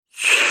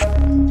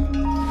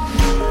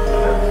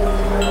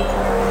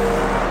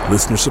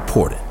Listener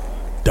supported.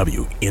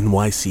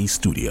 WNYC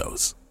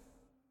Studios.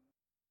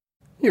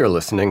 You're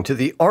listening to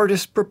the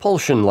Artist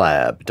Propulsion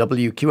Lab,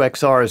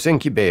 WQXR's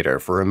incubator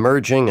for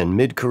emerging and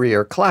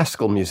mid-career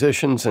classical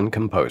musicians and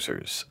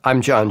composers.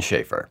 I'm John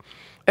Schaefer.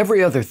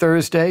 Every other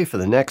Thursday for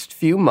the next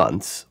few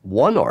months,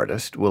 one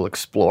artist will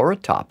explore a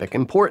topic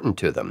important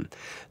to them.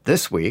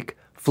 This week,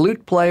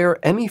 flute player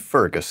Emmy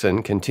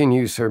Ferguson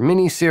continues her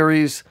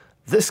mini-series,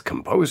 This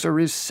Composer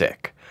is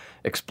Sick,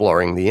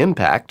 exploring the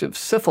impact of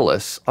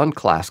syphilis on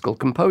classical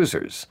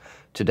composers.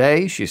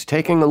 Today, she's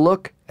taking a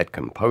look at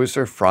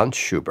composer Franz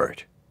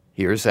Schubert.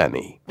 Here's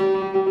Emmy.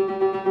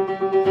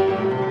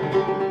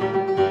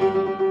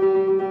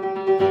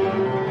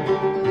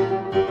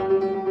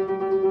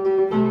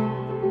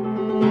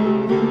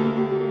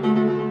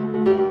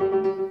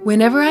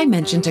 Whenever I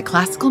mention to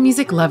classical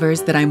music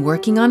lovers that I'm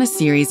working on a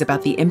series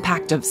about the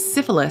impact of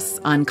syphilis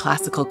on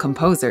classical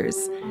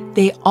composers,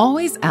 they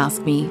always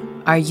ask me,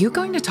 are you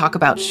going to talk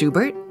about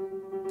Schubert?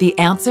 The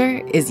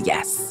answer is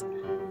yes.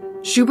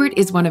 Schubert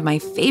is one of my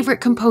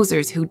favorite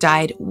composers who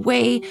died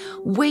way,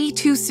 way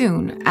too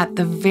soon at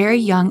the very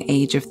young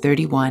age of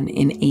 31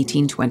 in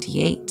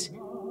 1828.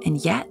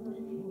 And yet,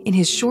 in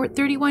his short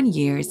 31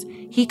 years,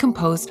 he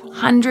composed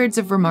hundreds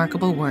of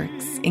remarkable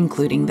works,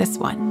 including this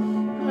one.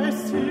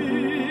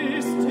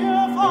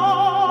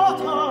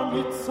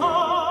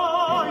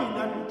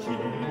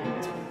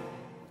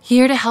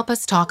 Here to help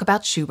us talk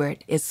about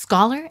Schubert is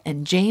scholar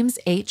and James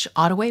H.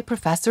 Ottaway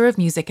Professor of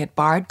Music at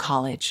Bard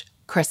College,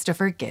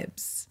 Christopher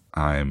Gibbs.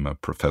 I'm a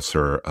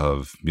professor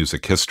of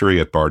music history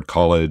at Bard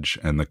College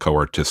and the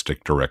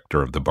co-artistic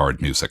director of the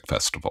Bard Music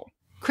Festival.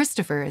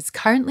 Christopher is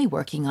currently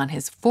working on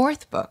his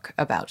fourth book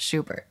about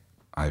Schubert.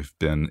 I've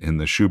been in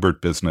the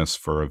Schubert business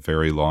for a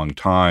very long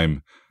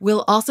time.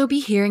 We'll also be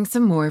hearing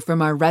some more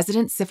from our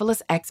resident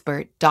syphilis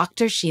expert,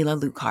 Dr. Sheila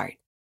Lukehart.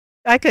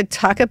 I could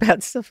talk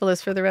about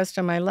syphilis for the rest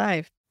of my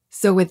life.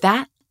 So with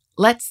that,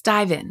 let's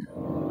dive in.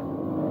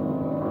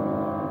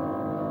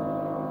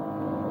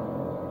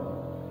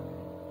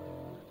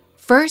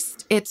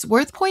 First, it's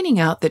worth pointing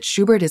out that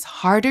Schubert is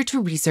harder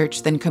to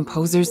research than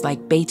composers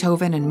like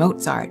Beethoven and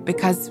Mozart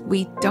because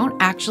we don't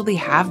actually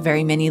have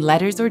very many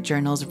letters or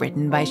journals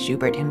written by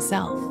Schubert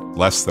himself.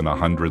 Less than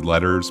 100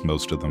 letters,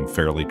 most of them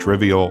fairly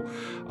trivial,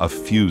 a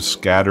few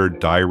scattered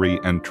diary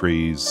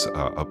entries,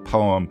 a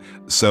poem.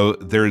 So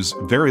there's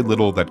very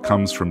little that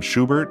comes from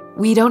Schubert.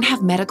 We don't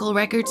have medical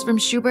records from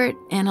Schubert,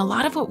 and a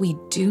lot of what we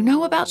do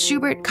know about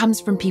Schubert comes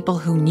from people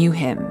who knew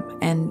him,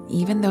 and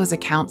even those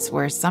accounts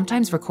were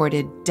sometimes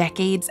recorded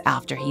decades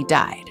after he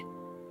died.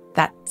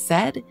 That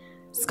said,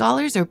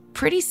 scholars are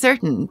pretty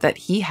certain that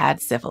he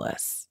had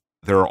syphilis.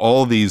 There are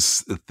all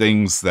these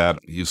things that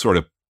you sort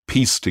of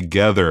piece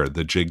together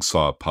the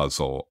jigsaw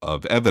puzzle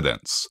of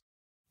evidence.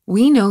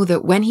 We know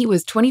that when he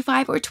was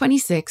 25 or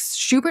 26,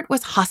 Schubert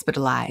was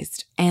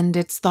hospitalized, and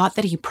it's thought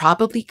that he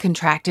probably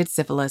contracted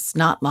syphilis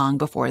not long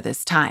before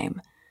this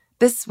time.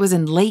 This was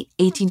in late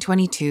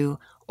 1822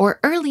 or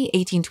early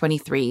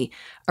 1823,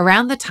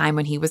 around the time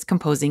when he was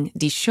composing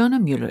Die Schöne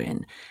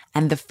Müllerin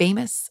and the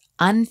famous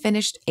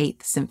unfinished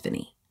Eighth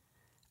Symphony.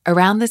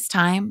 Around this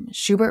time,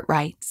 Schubert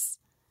writes,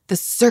 "The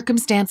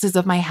circumstances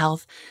of my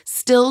health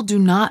still do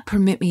not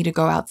permit me to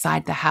go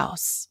outside the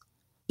house."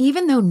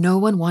 Even though no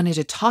one wanted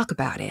to talk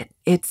about it,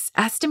 it's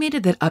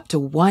estimated that up to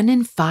 1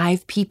 in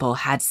 5 people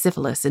had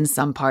syphilis in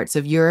some parts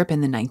of Europe in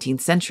the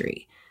 19th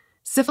century.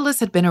 Syphilis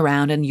had been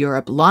around in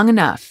Europe long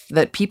enough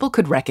that people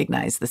could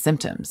recognize the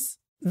symptoms.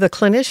 The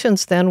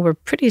clinicians then were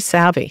pretty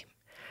savvy,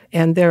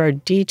 and there are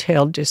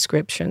detailed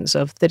descriptions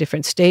of the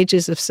different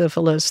stages of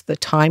syphilis, the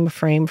time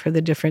frame for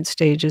the different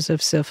stages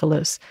of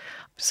syphilis.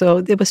 So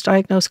it was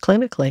diagnosed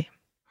clinically.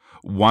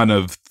 One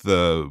of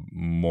the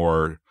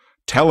more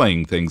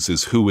telling things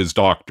is who his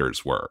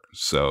doctors were.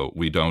 So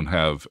we don't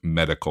have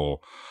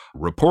medical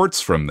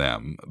reports from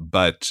them,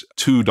 but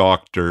 2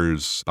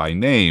 doctors by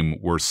name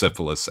were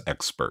syphilis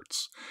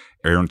experts,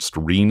 Ernst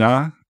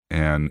Riener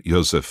and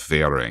Josef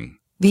Währing.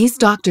 These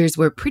doctors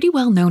were pretty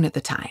well known at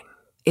the time.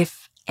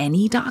 If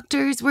any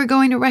doctors were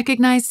going to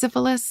recognize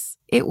syphilis,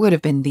 it would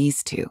have been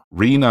these 2.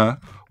 Riener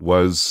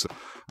was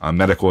a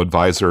medical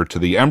advisor to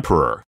the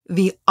emperor.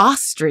 The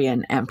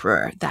Austrian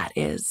emperor, that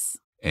is.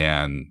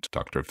 And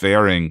Dr.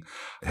 Währing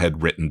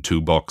had written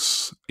 2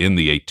 books in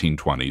the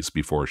 1820s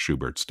before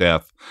Schubert's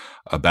death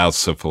about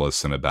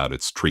syphilis and about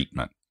its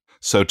treatment.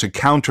 So to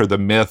counter the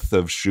myth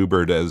of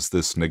Schubert as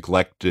this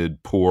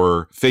neglected,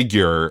 poor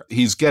figure,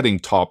 he's getting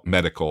top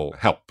medical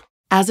help.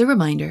 As a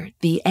reminder,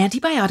 the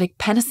antibiotic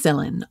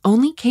penicillin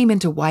only came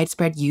into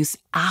widespread use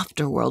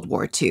after World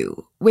War II,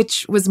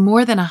 which was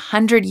more than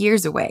 100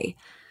 years away.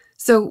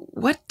 So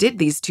what did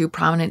these 2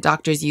 prominent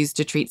doctors use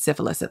to treat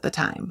syphilis at the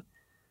time?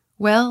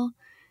 Well,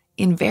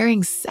 in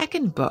Währing's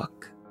second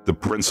book, the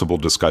principal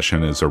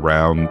discussion is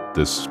around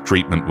this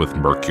treatment with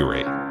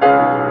mercury.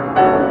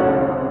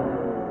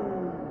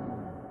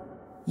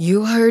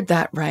 You heard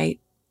that right.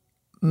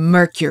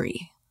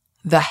 Mercury,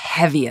 the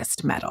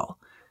heaviest metal.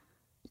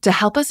 To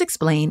help us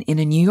explain in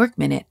a New York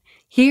Minute,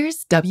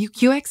 here's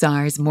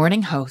WQXR's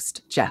morning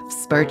host, Jeff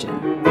Spurgeon.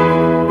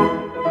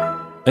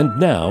 And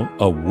now,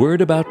 a word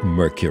about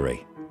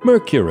Mercury.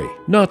 Mercury,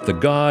 not the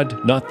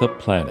god, not the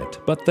planet,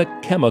 but the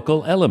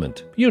chemical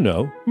element. You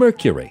know,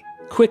 mercury.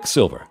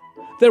 Quicksilver.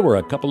 There were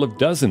a couple of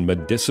dozen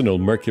medicinal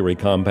mercury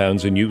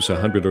compounds in use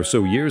 100 or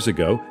so years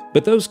ago,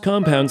 but those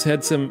compounds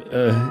had some,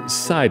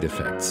 side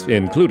effects,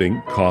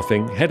 including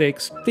coughing,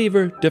 headaches,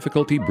 fever,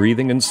 difficulty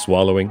breathing and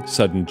swallowing,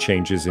 sudden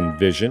changes in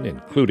vision,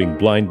 including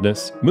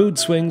blindness, mood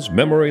swings,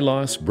 memory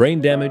loss, brain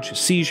damage,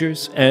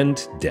 seizures,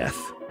 and death.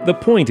 The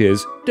point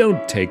is,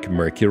 don't take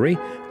mercury.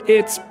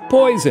 It's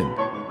poison.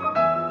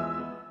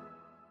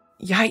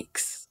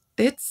 Yikes.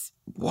 It's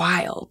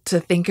wild to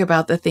think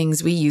about the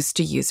things we used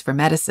to use for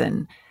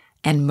medicine.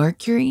 And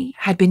mercury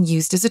had been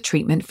used as a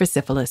treatment for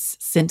syphilis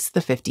since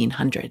the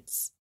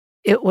 1500s.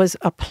 It was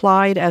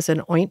applied as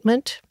an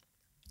ointment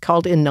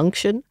called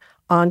inunction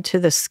onto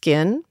the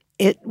skin.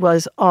 It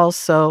was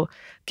also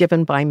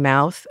given by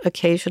mouth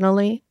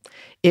occasionally.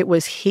 It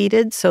was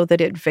heated so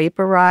that it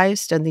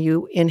vaporized and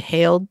you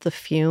inhaled the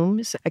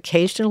fumes.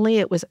 Occasionally,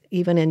 it was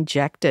even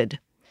injected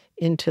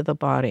into the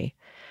body.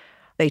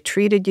 They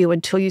treated you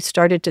until you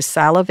started to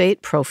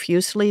salivate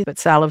profusely, but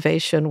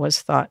salivation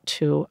was thought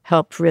to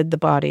help rid the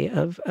body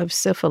of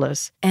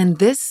syphilis. And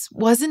this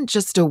wasn't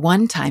just a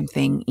one-time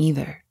thing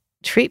either.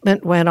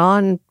 Treatment went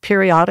on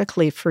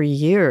periodically for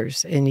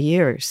years and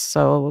years,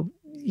 so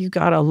you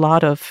got a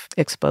lot of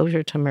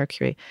exposure to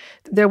mercury.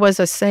 There was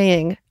a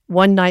saying,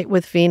 one night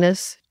with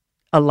Venus,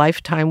 a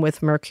lifetime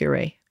with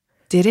Mercury.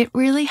 Did it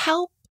really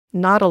help?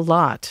 Not a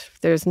lot.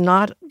 There's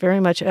not very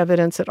much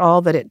evidence at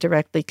all that it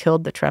directly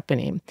killed the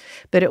treponeme,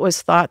 but it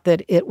was thought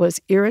that it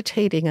was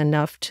irritating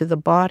enough to the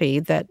body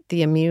that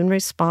the immune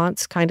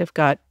response kind of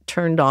got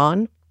turned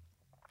on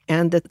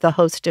and that the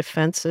host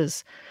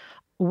defenses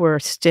were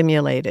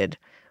stimulated.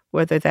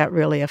 Whether that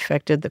really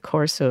affected the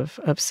course of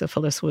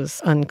syphilis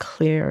was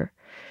unclear.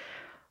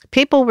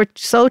 People were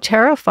so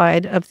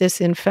terrified of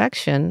this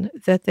infection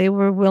that they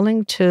were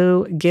willing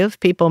to give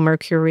people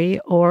mercury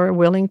or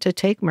willing to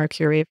take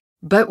mercury.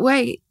 But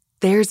wait,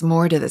 there's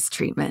more to this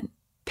treatment.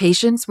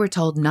 Patients were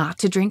told not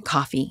to drink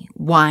coffee,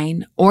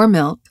 wine, or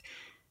milk,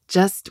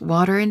 just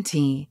water and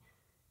tea.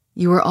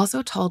 You were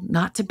also told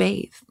not to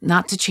bathe,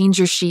 not to change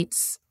your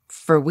sheets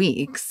for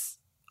weeks,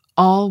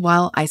 all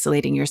while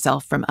isolating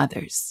yourself from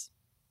others.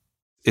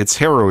 It's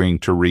harrowing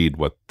to read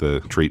what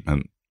the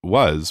treatment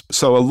was.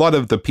 So a lot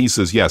of the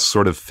pieces, yes,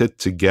 sort of fit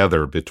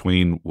together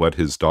between what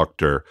his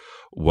doctor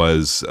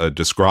was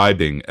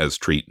describing as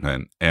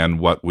treatment and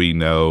what we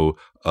know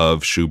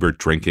of Schubert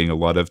drinking a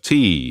lot of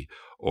tea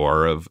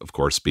or of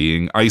course,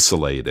 being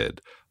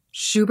isolated.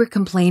 Schubert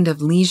complained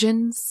of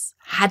lesions,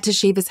 had to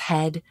shave his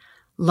head,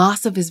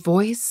 loss of his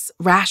voice,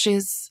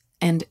 rashes,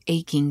 and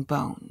aching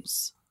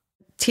bones.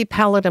 T.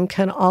 pallidum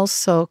can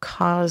also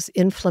cause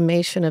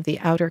inflammation of the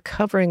outer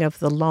covering of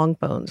the long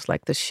bones,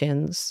 like the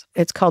shins.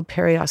 It's called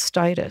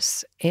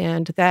periostitis,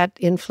 and that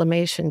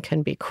inflammation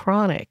can be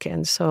chronic,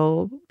 and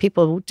so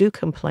people do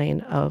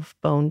complain of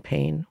bone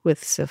pain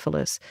with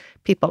syphilis.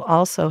 People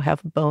also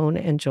have bone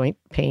and joint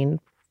pain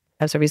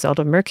as a result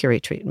of mercury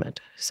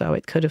treatment, so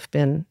it could have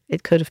been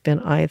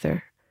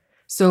either.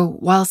 So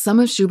while some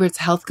of Schubert's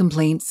health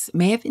complaints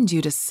may have been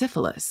due to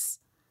syphilis,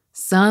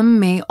 some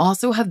may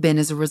also have been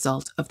as a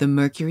result of the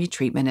mercury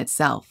treatment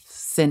itself,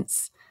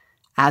 since,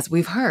 as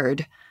we've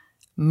heard,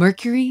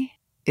 mercury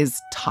is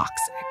toxic.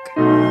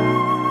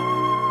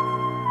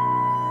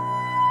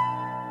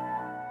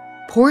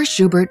 Poor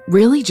Schubert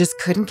really just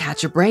couldn't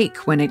catch a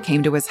break when it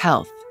came to his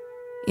health.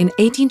 In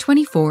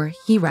 1824,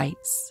 he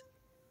writes,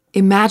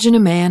 "Imagine a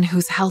man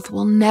whose health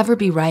will never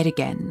be right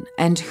again,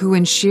 and who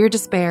in sheer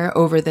despair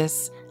over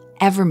this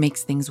ever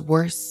makes things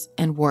worse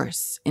and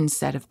worse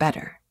instead of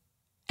better."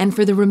 And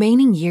for the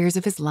remaining years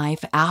of his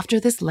life after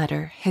this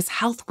letter, his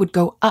health would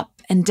go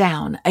up and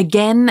down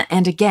again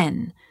and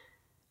again.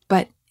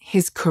 But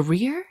his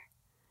career?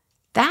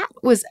 That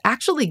was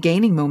actually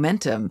gaining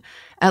momentum,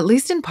 at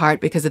least in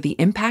part because of the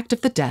impact of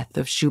the death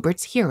of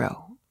Schubert's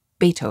hero,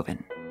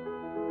 Beethoven.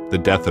 The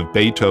death of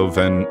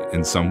Beethoven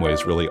in some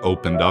ways really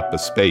opened up a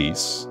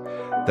space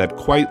that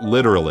quite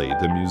literally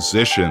the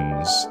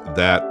musicians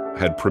that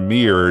had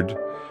premiered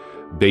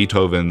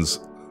Beethoven's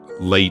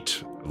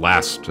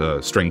last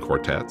string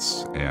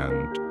quartets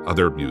and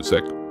other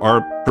music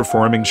are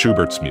performing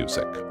Schubert's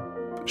music.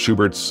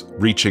 Schubert's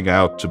reaching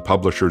out to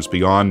publishers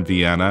beyond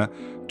Vienna,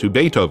 to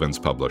Beethoven's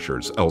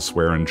publishers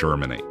elsewhere in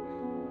Germany.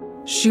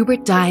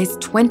 Schubert dies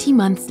 20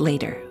 months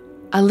later,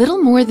 a little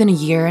more than a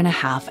year and a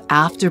half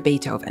after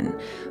Beethoven,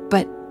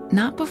 but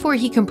not before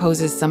he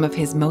composes some of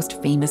his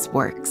most famous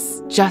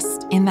works,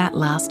 just in that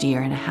last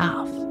year and a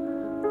half.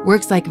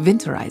 Works like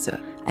Winterreise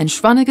and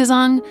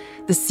Schwanengesang,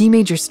 the C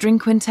major string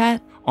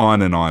quintet.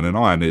 On and on and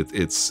on.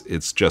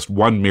 It's just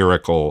one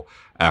miracle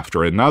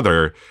after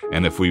another.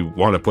 And if we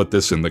want to put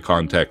this in the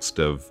context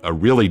of a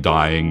really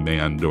dying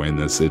man doing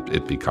this,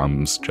 it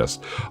becomes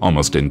just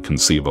almost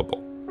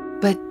inconceivable.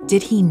 But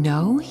did he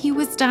know he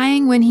was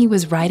dying when he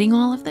was writing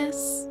all of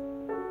this?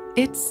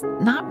 It's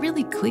not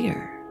really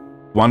clear.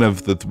 One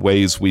of the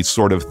ways we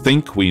sort of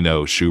think we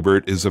know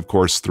Schubert is, of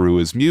course, through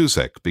his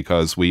music,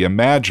 because we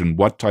imagine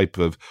what type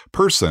of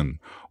person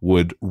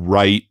would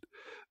write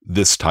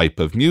this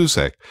type of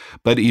music.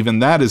 But even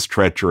that is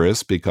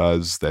treacherous,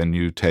 because then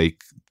you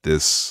take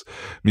this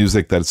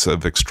music that's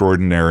of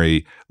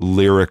extraordinary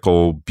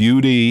lyrical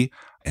beauty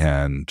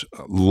and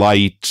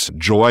light,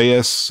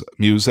 joyous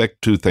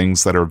music to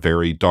things that are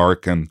very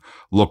dark and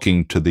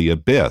looking to the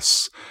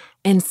abyss.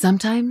 And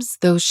sometimes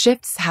those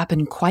shifts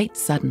happen quite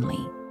suddenly.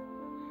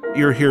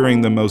 You're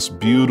hearing the most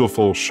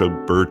beautiful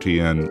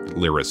Schubertian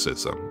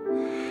lyricism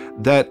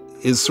that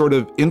is sort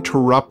of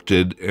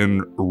interrupted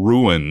and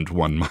ruined,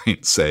 one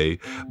might say,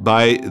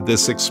 by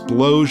this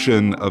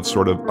explosion of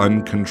sort of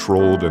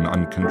uncontrolled and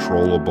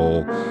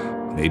uncontrollable,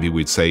 maybe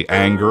we'd say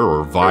anger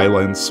or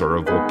violence or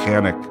a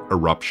volcanic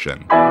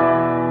eruption.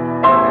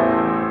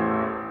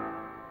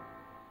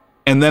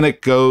 And then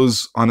it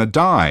goes on a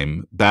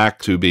dime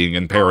back to being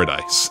in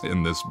paradise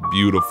in this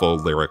beautiful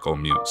lyrical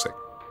music.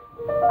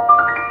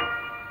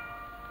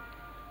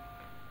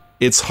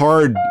 It's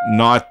hard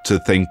not to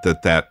think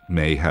that that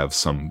may have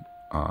some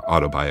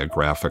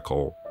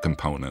autobiographical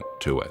component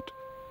to it.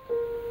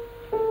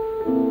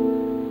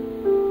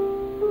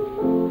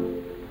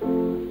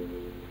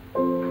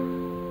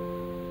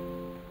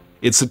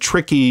 It's a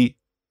tricky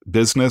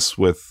business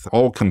with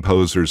all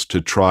composers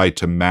to try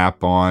to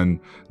map on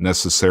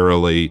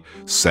necessarily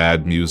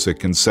sad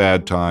music in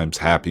sad times,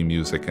 happy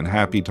music in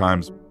happy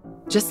times.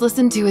 Just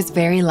listen to his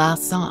very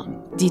last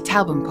song, Die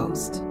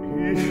Taubenpost.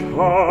 Ich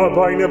hab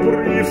eine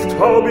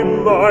Brieftaube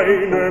in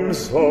meinem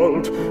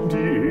Sold,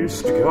 die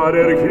ist gar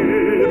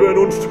ergeben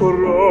und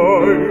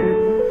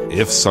treu.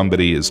 If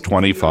somebody is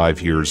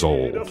 25 years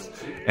old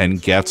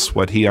and gets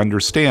what he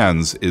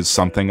understands is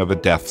something of a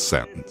death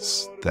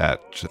sentence,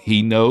 that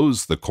he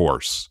knows the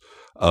course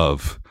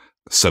of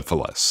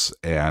syphilis,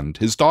 and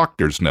his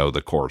doctors know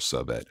the course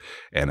of it,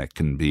 and it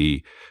can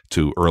be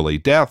to early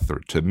death or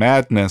to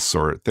madness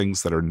or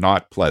things that are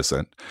not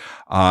pleasant,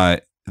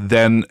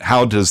 then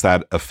how does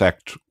that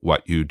affect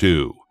what you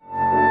do?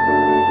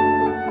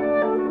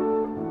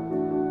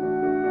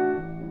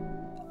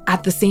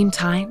 At the same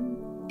time,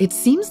 it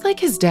seems like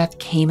his death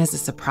came as a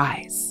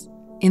surprise.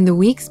 In the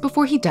weeks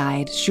before he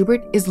died,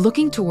 Schubert is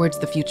looking towards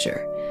the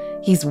future.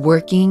 He's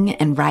working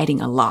and writing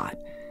a lot,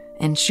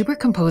 and Schubert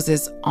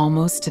composes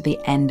almost to the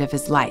end of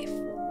his life.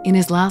 In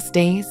his last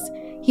days,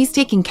 he's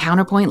taking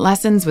counterpoint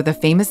lessons with a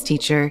famous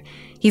teacher,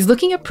 he's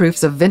looking at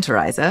proofs of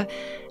Winterreise,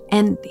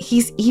 and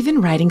he's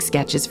even writing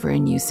sketches for a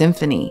new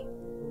symphony.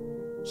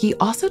 He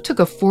also took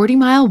a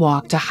 40-mile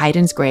walk to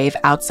Haydn's grave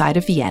outside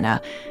of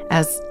Vienna,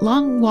 as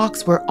long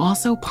walks were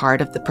also part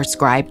of the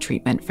prescribed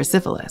treatment for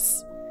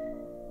syphilis.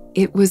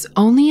 It was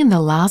only in the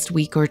last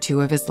week or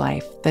two of his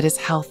life that his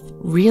health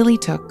really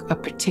took a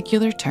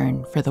particular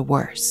turn for the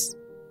worse.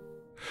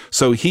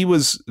 So he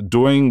was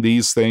doing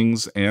these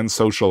things and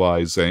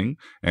socializing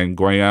and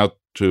going out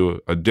to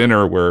a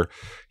dinner where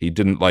he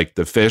didn't like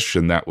the fish,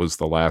 and that was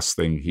the last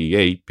thing he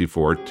ate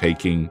before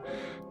taking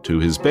to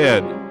his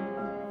bed.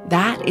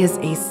 That is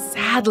a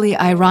sadly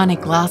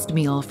ironic last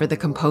meal for the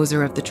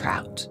composer of the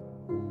Trout.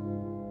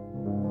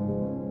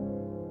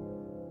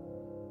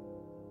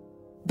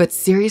 But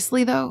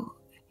seriously, though,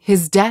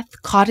 his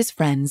death caught his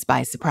friends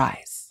by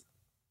surprise.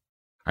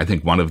 I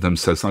think one of them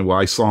says, well,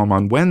 I saw him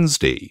on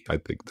Wednesday. I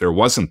think there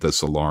wasn't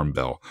this alarm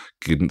bell,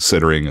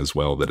 considering as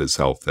well that his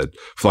health had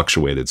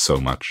fluctuated so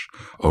much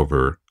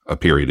over a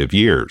period of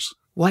years.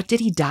 What did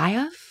he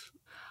die of?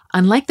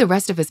 Unlike the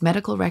rest of his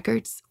medical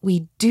records,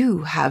 we do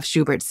have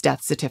Schubert's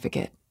death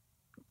certificate.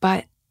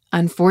 But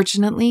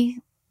unfortunately,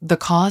 the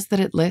cause that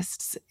it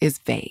lists is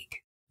vague.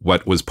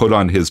 What was put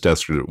on his death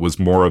certificate was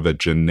more of a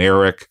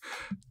generic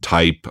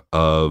type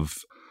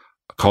of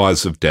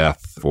cause of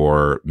death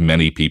for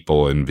many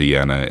people in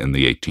Vienna in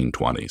the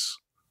 1820s.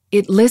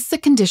 It lists a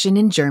condition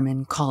in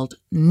German called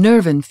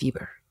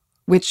Nervenfieber,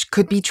 which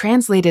could be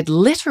translated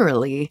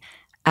literally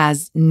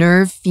as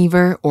nerve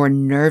fever or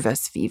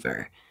nervous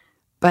fever.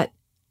 But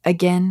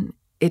again,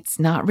 it's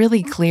not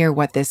really clear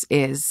what this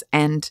is,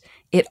 and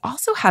it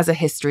also has a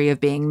history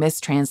of being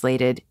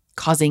mistranslated,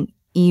 causing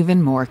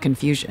even more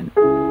confusion.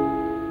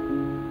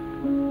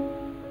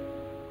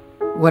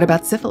 What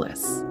about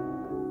syphilis?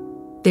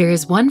 There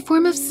is one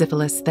form of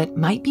syphilis that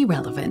might be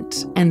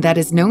relevant, and that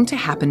is known to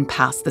happen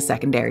past the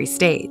secondary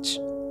stage,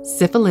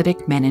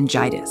 syphilitic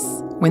meningitis,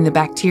 when the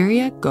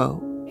bacteria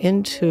go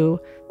into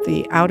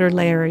the outer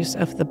layers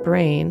of the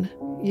brain,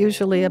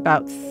 usually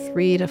about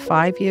 3 to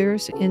 5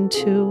 years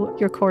into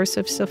your course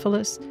of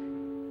syphilis.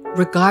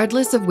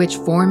 Regardless of which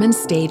form and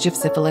stage of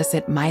syphilis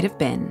it might have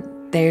been,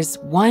 there's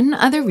one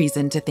other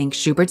reason to think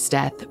Schubert's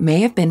death may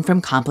have been from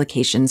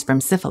complications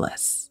from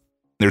syphilis.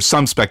 There's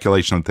some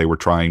speculation that they were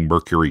trying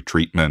mercury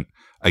treatment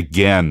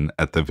again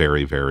at the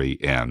very,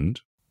 very end.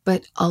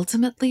 But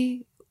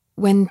ultimately,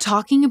 when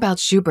talking about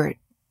Schubert,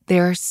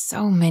 there are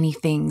so many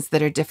things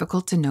that are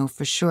difficult to know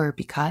for sure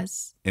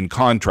because, in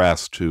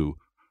contrast to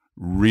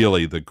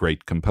really the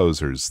great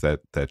composers,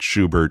 that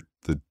Schubert,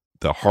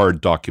 the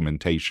hard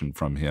documentation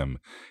from him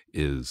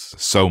is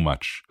so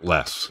much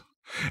less.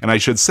 And I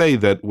should say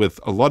that with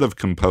a lot of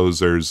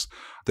composers,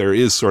 there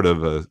is sort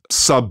of a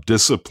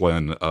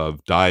sub-discipline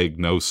of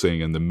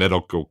diagnosing and the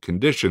medical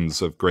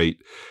conditions of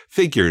great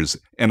figures.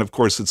 And of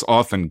course, it's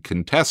often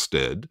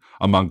contested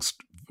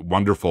amongst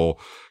wonderful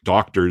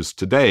doctors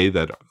today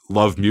that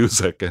love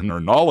music and are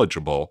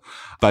knowledgeable.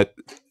 But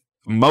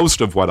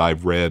most of what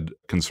I've read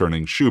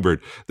concerning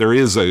Schubert, there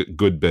is a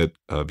good bit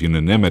of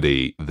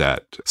unanimity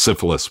that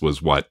syphilis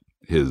was what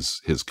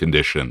his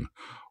condition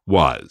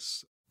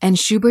was. And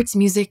Schubert's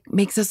music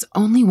makes us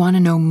only want to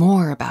know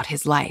more about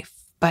his life.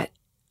 But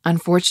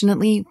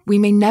unfortunately, we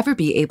may never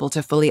be able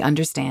to fully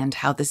understand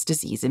how this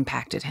disease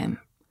impacted him.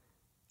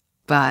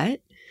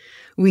 But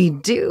we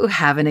do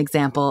have an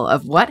example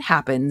of what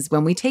happens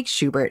when we take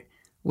Schubert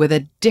with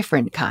a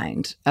different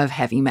kind of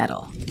heavy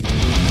metal.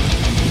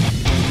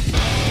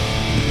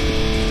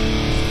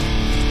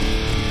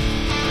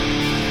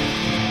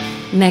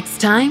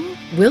 Next time,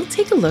 we'll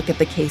take a look at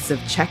the case of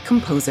Czech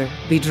composer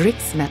Bedřich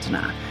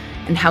Smetana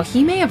and how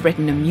he may have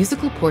written a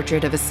musical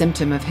portrait of a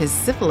symptom of his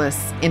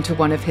syphilis into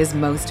one of his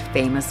most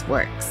famous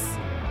works.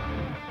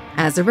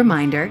 As a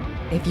reminder,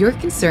 if you're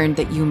concerned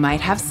that you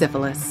might have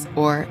syphilis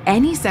or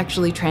any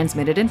sexually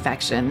transmitted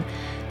infection,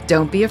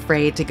 don't be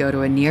afraid to go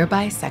to a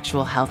nearby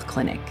sexual health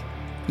clinic.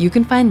 You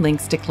can find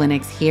links to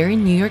clinics here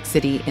in New York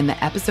City in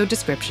the episode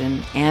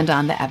description and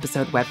on the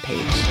episode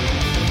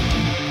webpage.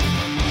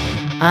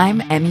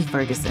 I'm Emmy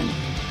Ferguson.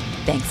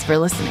 Thanks for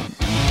listening.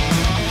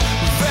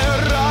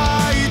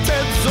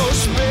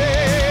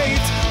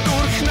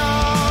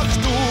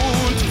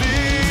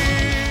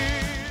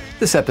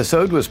 This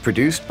episode was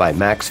produced by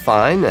Max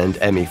Fine and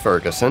Emmy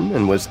Ferguson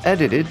and was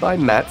edited by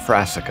Matt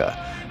Frasica.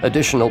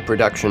 Additional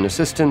production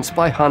assistance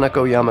by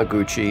Hanako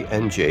Yamaguchi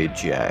and Jade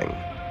Jiang.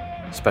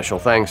 Special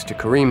thanks to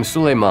Kareem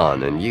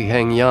Suleiman and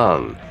Yiheng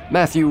Yang,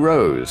 Matthew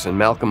Rose and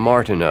Malcolm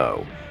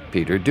Martineau,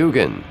 Peter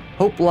Dugan,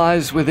 Hope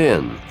Lies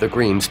Within, The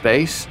Green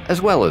Space,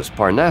 as well as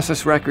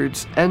Parnassus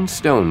Records and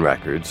Stone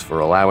Records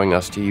for allowing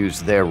us to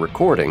use their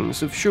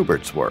recordings of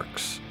Schubert's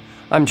works.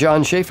 I'm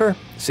John Schaefer.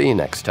 See you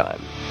next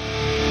time.